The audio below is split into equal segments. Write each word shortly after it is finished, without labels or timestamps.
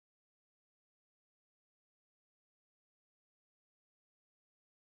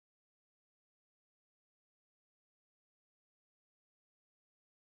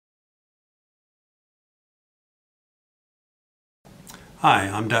Hi,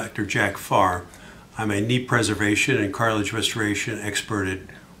 I'm Dr. Jack Farr. I'm a knee preservation and cartilage restoration expert at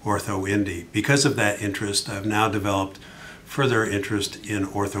OrthoIndy. Because of that interest, I've now developed further interest in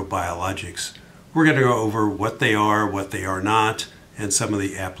OrthoBiologics. We're going to go over what they are not, and some of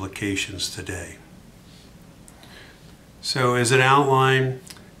the applications today. So as an outline,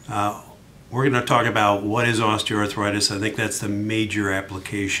 we're going to talk about what is osteoarthritis. I think that's the major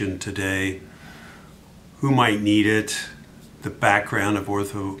application today. Who might need it, the background of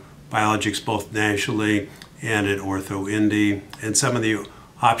OrthoBiologics both nationally and at OrthoIndy, and some of the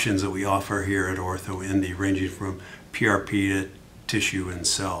options that we offer here at OrthoIndy, ranging from PRP to tissue and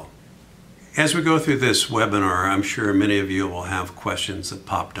cell. As we go through this webinar, I'm sure many of you will have questions that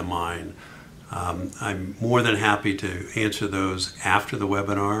pop to mind. I'm more than happy to answer those after the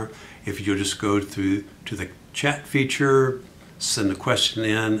webinar. If you'll just go through to the chat feature, send a question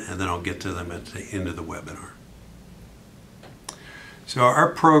in, and then I'll get to them at the end of the webinar. So our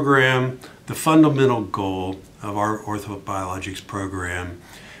program, the fundamental goal of our OrthoBiologics program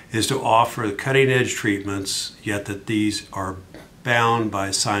is to offer cutting-edge treatments, yet that these are bound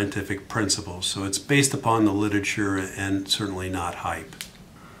by scientific principles. So it's based upon the literature and certainly not hype.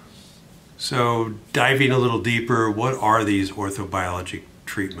 So diving a little deeper, what are these orthobiologic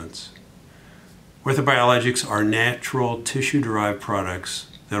treatments? OrthoBiologics are natural tissue-derived products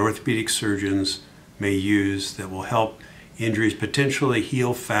that orthopedic surgeons may use that will help injuries potentially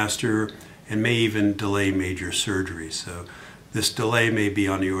heal faster and may even delay major surgery. So this delay may be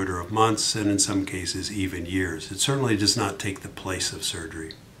on the order of months and in some cases even years. It certainly does not take the place of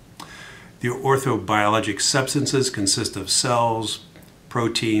surgery. The orthobiologic substances consist of cells,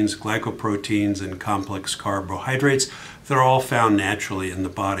 proteins, glycoproteins, and complex carbohydrates that are all found naturally in the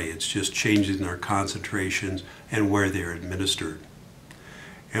body. It's just changing their concentrations and where they're administered.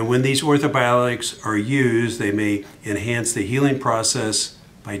 And when these orthobiologics are used, they may enhance the healing process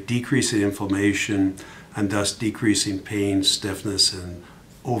by decreasing inflammation and thus decreasing pain, stiffness, and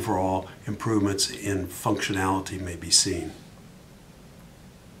overall improvements in functionality may be seen.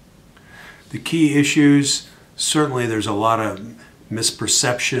 The key issues, certainly there's a lot of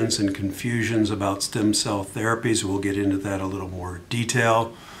misperceptions and confusions about stem cell therapies. We'll get into that a little more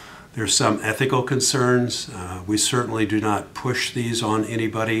detail. There's some ethical concerns. We certainly do not push these on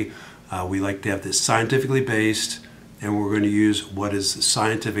anybody. We like to have this scientifically based, and we're going to use what is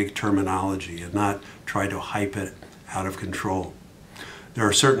scientific terminology and not try to hype it out of control. There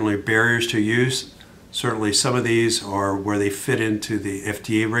are certainly barriers to use. Certainly some of these are where they fit into the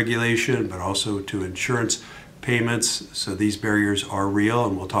FDA regulation, but also to insurance payments. So these barriers are real,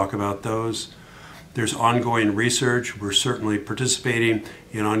 and we'll talk about those. There's ongoing research. We're certainly participating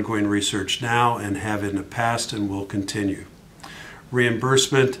in ongoing research now and have in the past and will continue.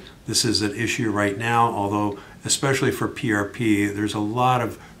 Reimbursement, this is an issue right now, although especially for PRP, there's a lot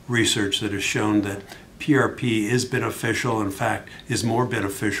of research that has shown that PRP is beneficial, in fact, is more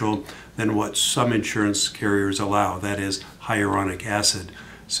beneficial than what some insurance carriers allow, that is hyaluronic acid.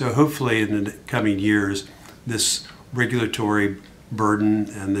 So hopefully in the coming years, this regulatory burden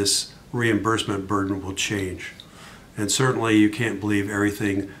and this reimbursement burden will change. And certainly you can't believe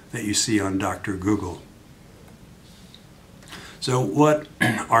everything that you see on Dr. Google. So what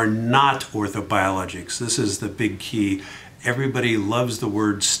are not orthobiologics? This is the big key. Everybody loves the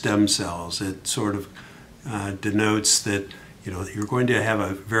word stem cells. It sort of denotes that you're going to have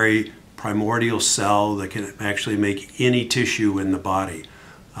a very primordial cell that can actually make any tissue in the body.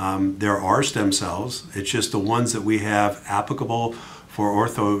 There are stem cells. It's just the ones that we have applicable for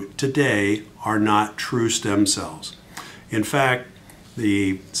ortho today are not true stem cells. In fact,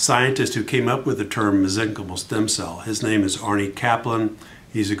 the scientist who came up with the term mesenchymal stem cell, his name is Arnie Kaplan.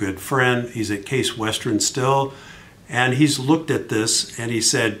 He's a good friend. He's at Case Western still. And he's looked at this and he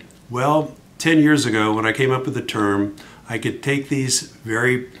said, well, 10 years ago when I came up with the term, I could take these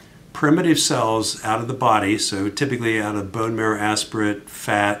very primitive cells out of the body, so typically out of bone marrow aspirate,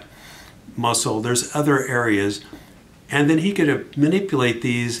 fat, muscle, there's other areas, and then he could manipulate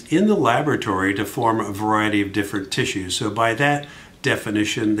these in the laboratory to form a variety of different tissues. So by that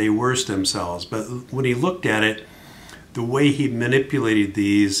definition, they were stem cells. But when he looked at it, the way he manipulated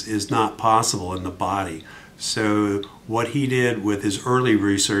these is not possible in the body. So what he did with his early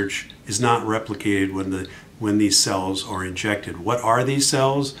research is not replicated when these cells are injected. What are these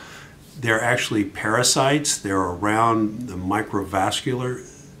cells? They're actually parasites. They're around the microvascular,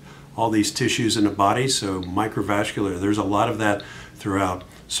 all these tissues in the body. So microvascular, there's a lot of that throughout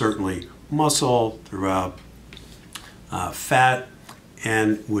certainly muscle, throughout fat,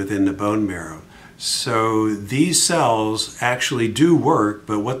 and within the bone marrow. So these cells actually do work,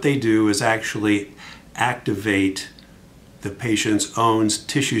 but what they do is actually activate the patient's own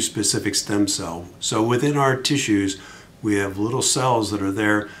tissue-specific stem cell. So within our tissues, we have little cells that are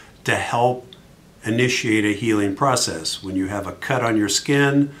there to help initiate a healing process. When you have a cut on your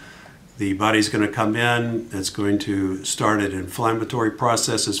skin, the body's going to come in, it's going to start an inflammatory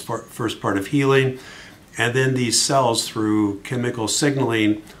process as first part of healing, and then these cells, through chemical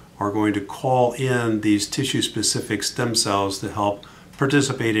signaling, are going to call in these tissue-specific stem cells to help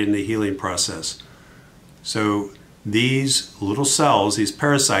participate in the healing process. So these little cells, these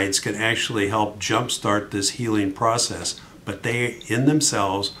parasites, can actually help jumpstart this healing process, but they in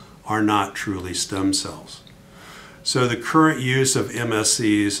themselves are not truly stem cells. So the current use of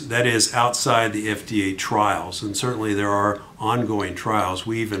MSCs, that is outside the FDA trials, and certainly there are ongoing trials.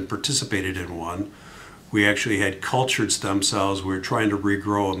 We even participated in one. We actually had cultured stem cells. We were trying to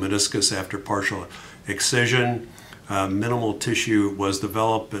regrow a meniscus after partial excision. Minimal tissue was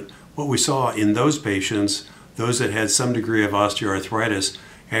developed, but what we saw in those patients, those that had some degree of osteoarthritis,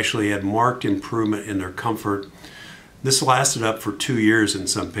 actually had marked improvement in their comfort. This lasted up for 2 years in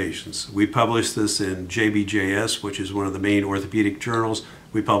some patients. We published this in JBJS, which is one of the main orthopedic journals.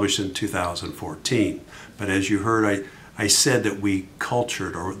 We published in 2014. But as you heard, I said that we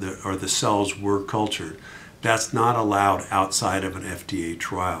cultured, or the cells were cultured. That's not allowed outside of an FDA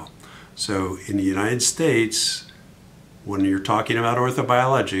trial. So in the United States, when you're talking about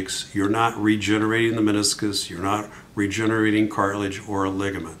orthobiologics, you're not regenerating the meniscus, you're not regenerating cartilage or a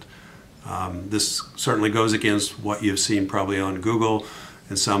ligament. This certainly goes against what you've seen probably on Google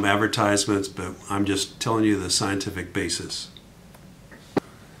and some advertisements, but I'm just telling you the scientific basis.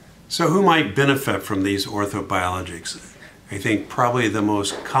 So who might benefit from these orthobiologics? I think probably the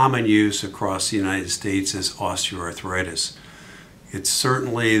most common use across the United States is osteoarthritis. It's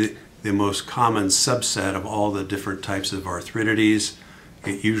certainly the most common subset of all the different types of arthritides.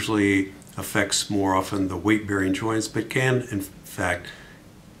 It usually affects more often the weight-bearing joints, but can in fact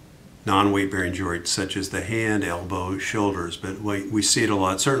non-weight-bearing joints such as the hand, elbow, shoulders. But we see it a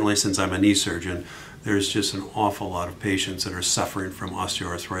lot, certainly since I'm a knee surgeon. There's just an awful lot of patients that are suffering from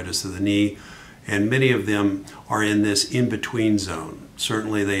osteoarthritis of the knee, and many of them are in this in-between zone.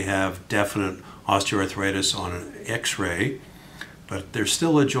 Certainly they have definite osteoarthritis on an x-ray, but there's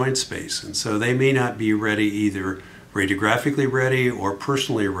still a joint space, and so they may not be ready, either radiographically ready or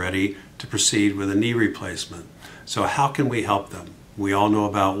personally ready, to proceed with a knee replacement. So how can we help them? We all know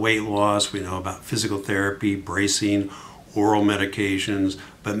about weight loss, we know about physical therapy, bracing, oral medications,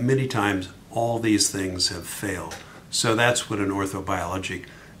 but many times all these things have failed. So that's what an orthobiologic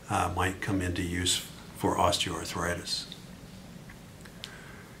might come into use for osteoarthritis.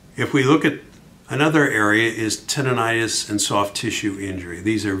 If we look at another area, is tendonitis and soft tissue injury.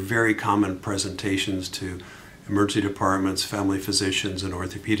 These are very common presentations to emergency departments, family physicians, and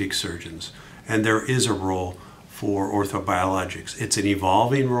orthopedic surgeons. And there is a role for orthobiologics. It's an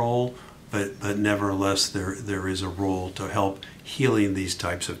evolving role, but nevertheless there is a role to help healing these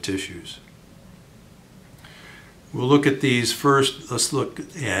types of tissues. We'll look at these first. Let's look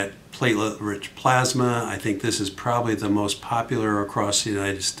at platelet-rich plasma. I think this is probably the most popular across the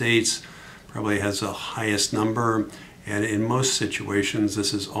United States, probably has the highest number, and in most situations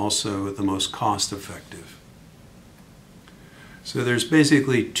this is also the most cost-effective. So there's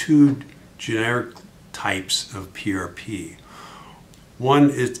basically two generic types of PRP. One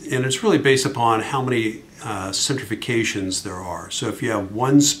is, and it's really based upon how many centrifugations there are. So if you have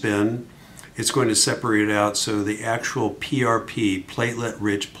one spin, it's going to separate it out, so the actual PRP,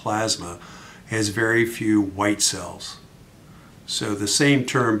 platelet-rich plasma, has very few white cells. So the same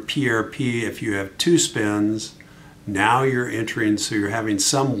term PRP, if you have two spins, now you're entering, so you're having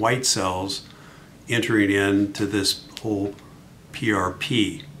some white cells entering into this whole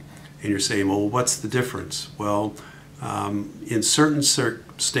PRP. And you're saying, well, what's the difference? Well, in certain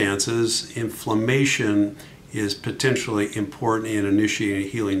circumstances, inflammation is potentially important in initiating a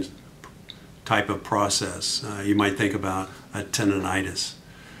healing type of process. You might think about a tendonitis.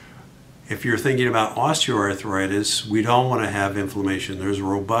 If you're thinking about osteoarthritis, we don't want to have inflammation. There's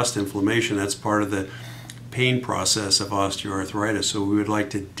robust inflammation. That's part of the pain process of osteoarthritis. So we would like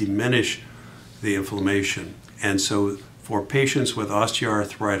to diminish the inflammation. And so for patients with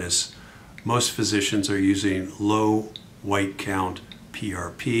osteoarthritis, most physicians are using low white count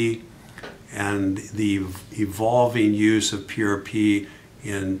PRP, and the evolving use of PRP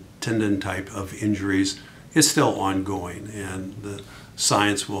in tendon type of injuries is still ongoing, and the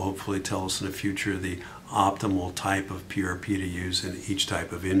science will hopefully tell us in the future the optimal type of PRP to use in each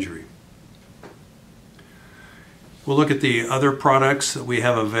type of injury. We'll look at the other products that we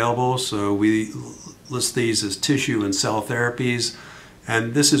have available. So we list these as tissue and cell therapies.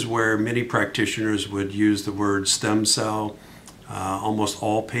 And this is where many practitioners would use the word stem cell. Almost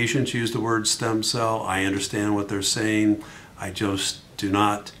all patients use the word stem cell. I understand what they're saying. I just do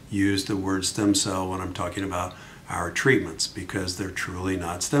not use the word stem cell when I'm talking about our treatments, because they're truly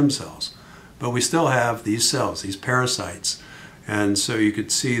not stem cells. But we still have these cells, these parasites. And so you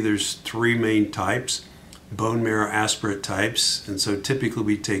could see there's three main types, bone marrow aspirate types. And so typically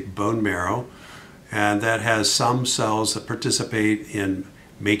we take bone marrow, and that has some cells that participate in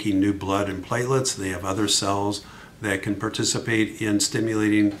making new blood and platelets. They have other cells that can participate in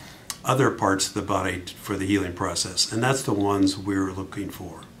stimulating other parts of the body for the healing process. And that's the ones we're looking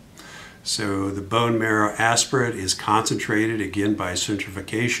for. So the bone marrow aspirate is concentrated again by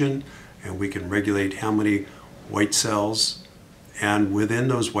centrifugation, and we can regulate how many white cells, and within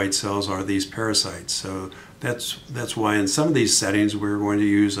those white cells are these parasites. So that's why in some of these settings we're going to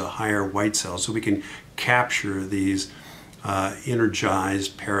use a higher white cell so we can capture these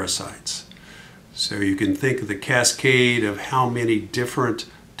energized parasites. So you can think of the cascade of how many different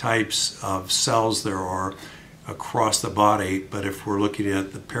types of cells there are across the body, but if we're looking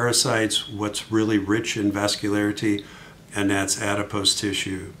at the parasites, what's really rich in vascularity, and that's adipose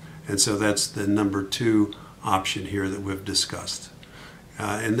tissue. And so that's the number 2 option here that we've discussed.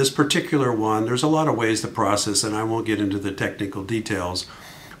 In this particular one, there's a lot of ways to process, and I won't get into the technical details,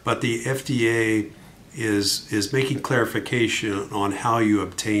 but the FDA is making clarification on how you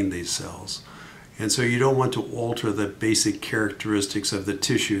obtain these cells. And so you don't want to alter the basic characteristics of the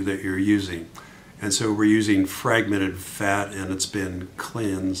tissue that you're using. And so we're using fragmented fat, and it's been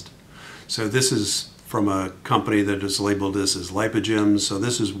cleansed. So this is from a company that has labeled this as lipogems. So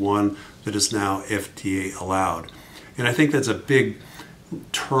this is one that is now FDA allowed. And I think that's a big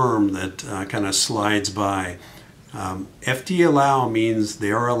term that kind of slides by. FDA allow means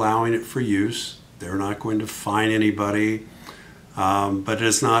they are allowing it for use. They're not going to fine anybody, but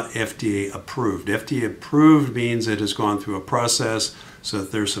it's not FDA approved. FDA approved means it has gone through a process so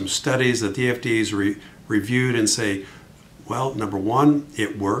that there's some studies that the FDA has reviewed and say, well, number 1,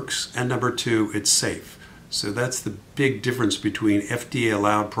 it works, and number 2, it's safe. So that's the big difference between FDA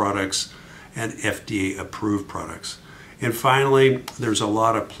allowed products and FDA approved products. And finally, there's a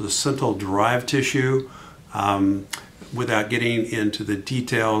lot of placental derived tissue. Without getting into the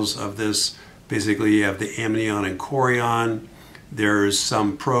details of this, basically you have the amnion and chorion. There's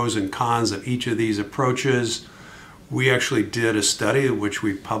some pros and cons of each of these approaches. We actually did a study which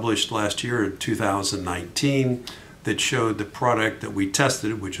we published last year in 2019 that showed the product that we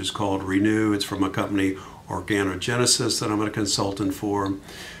tested, which is called Renew. It's from a company, Organogenesis, that I'm a consultant for.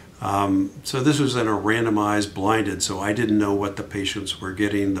 So this was in a randomized blinded, so I didn't know what the patients were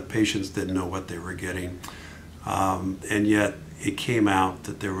getting. The patients didn't know what they were getting. And yet it came out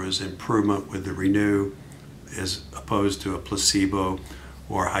that there was improvement with the Renew as opposed to a placebo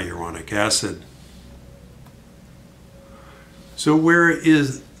or hyaluronic acid. So where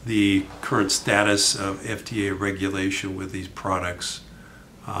is the current status of FDA regulation with these products?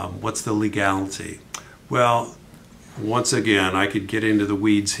 What's the legality? Well, once again, I could get into the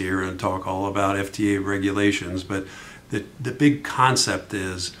weeds here and talk all about FDA regulations, but the big concept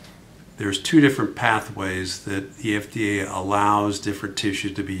is there's 2 different pathways that the FDA allows different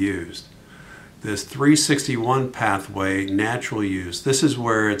tissues to be used. This 361 pathway, natural use, this is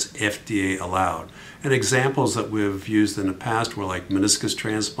where it's FDA allowed. And examples that we've used in the past were like meniscus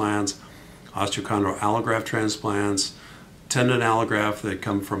transplants, osteochondral allograft transplants, tendon allograft that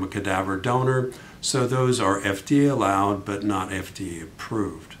come from a cadaver donor. So those are FDA allowed but not FDA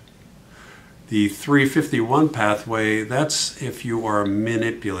approved. The 351 pathway, that's if you are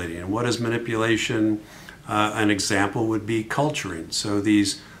manipulating. And what is manipulation? An example would be culturing. So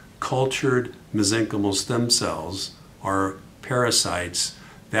these cultured mesenchymal stem cells are parasites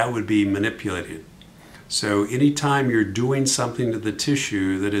that would be manipulated. So anytime you're doing something to the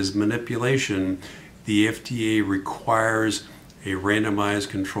tissue that is manipulation, the FDA requires a randomized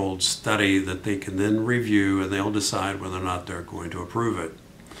controlled study that they can then review, and they'll decide whether or not they're going to approve it.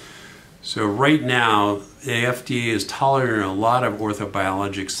 So right now, the FDA is tolerating a lot of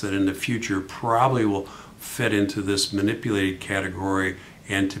orthobiologics that in the future probably will fit into this manipulated category,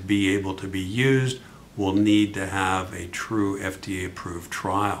 and to be able to be used, we'll need to have a true FDA approved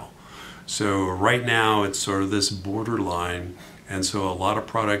trial. So right now it's sort of this borderline, and so a lot of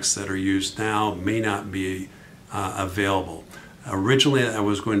products that are used now may not be available. Originally that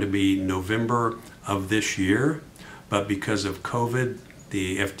was going to be November of this year, but because of COVID,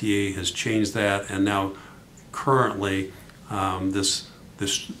 the FDA has changed that, and now currently this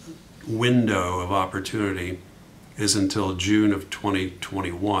window of opportunity is until June of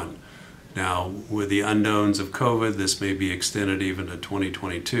 2021. Now, with the unknowns of COVID, this may be extended even to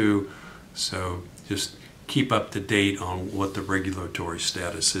 2022. So just keep up to date on what the regulatory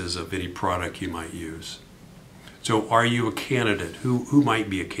status is of any product you might use. So are you a candidate? Who might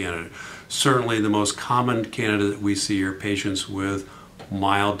be a candidate? Certainly the most common candidate we see are patients with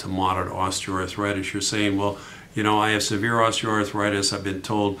mild to moderate osteoarthritis. You're saying, well, you know, I have severe osteoarthritis. I've been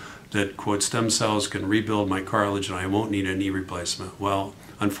told that, quote, stem cells can rebuild my cartilage and I won't need a knee replacement. Well,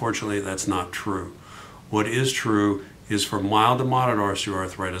 unfortunately, that's not true. What is true is for mild to moderate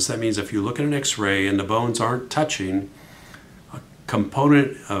osteoarthritis, that means if you look at an x-ray and the bones aren't touching, a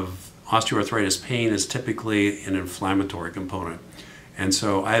component of osteoarthritis pain is typically an inflammatory component. And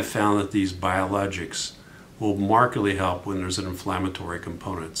so I've found that these biologics will markedly help when there's an inflammatory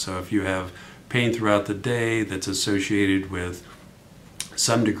component. So if you have pain throughout the day that's associated with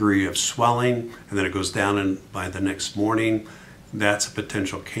some degree of swelling and then it goes down by the next morning, that's a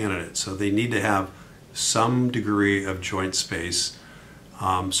potential candidate. So they need to have some degree of joint space.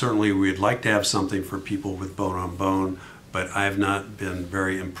 Certainly we'd like to have something for people with bone on bone, but I've not been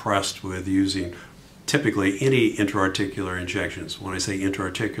very impressed with using typically any intra-articular injections. When I say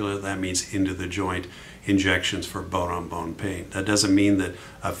intra-articular, that means into the joint injections for bone on bone pain. That doesn't mean that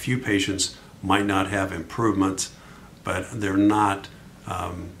a few patients might not have improvements, but they're not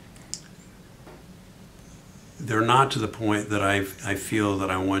to the point that I feel that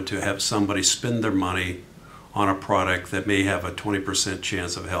I want to have somebody spend their money on a product that may have a 20%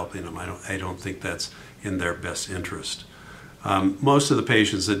 chance of helping them. I don't think that's in their best interest. Most of the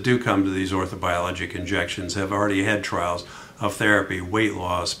patients that do come to these orthobiologic injections have already had trials of therapy, weight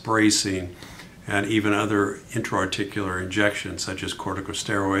loss, bracing, and even other intra-articular injections such as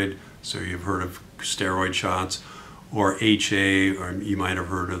corticosteroid, so you've heard of steroid shots, or HA, or you might have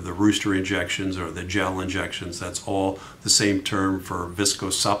heard of the Rooster injections or the gel injections. That's all the same term for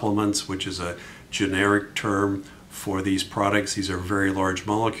viscosupplements, which is a generic term for these products. These are very large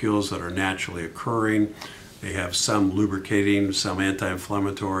molecules that are naturally occurring. They have some lubricating, some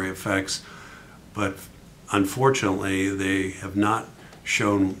anti-inflammatory effects, but unfortunately they have not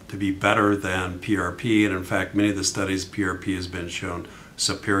shown to be better than PRP, and in fact many of the studies PRP has been shown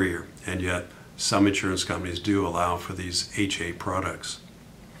superior, and yet some insurance companies do allow for these HA products.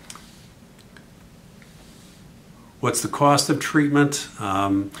 What's the cost of treatment?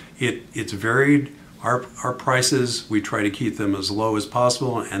 It's varied. Our prices, we try to keep them as low as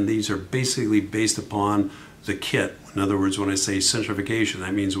possible, and these are basically based upon the kit. In other words, when I say centrifugation,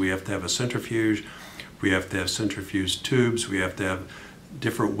 that means we have to have a centrifuge, we have to have centrifuge tubes, we have to have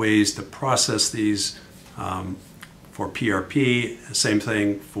different ways to process these. For PRP, same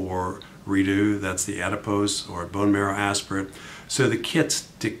thing for redo, that's the adipose or bone marrow aspirate. So the kits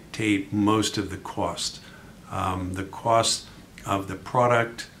dictate most of the cost. The cost of the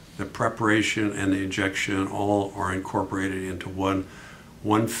product, the preparation, and the injection all are incorporated into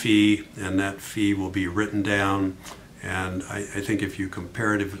one fee, and that fee will be written down. And I think if you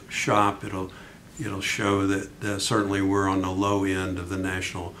comparative shop, it'll show that certainly we're on the low end of the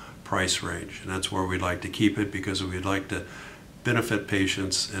national price range, and that's where we'd like to keep it, because we'd like to benefit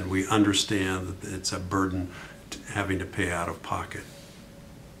patients, and we understand that it's a burden having to pay out of pocket.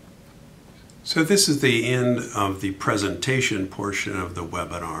 So this is the end of the presentation portion of the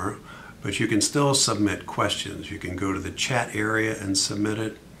webinar, but you can still submit questions. You can go to the chat area and submit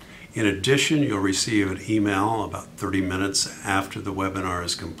it. In addition, you'll receive an email about 30 minutes after the webinar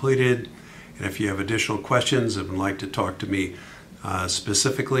is completed. And if you have additional questions and would like to talk to me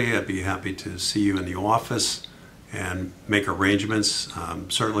specifically, I'd be happy to see you in the office and make arrangements.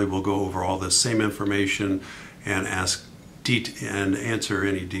 Certainly we'll go over all the same information and answer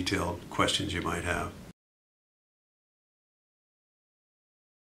any detailed questions you might have.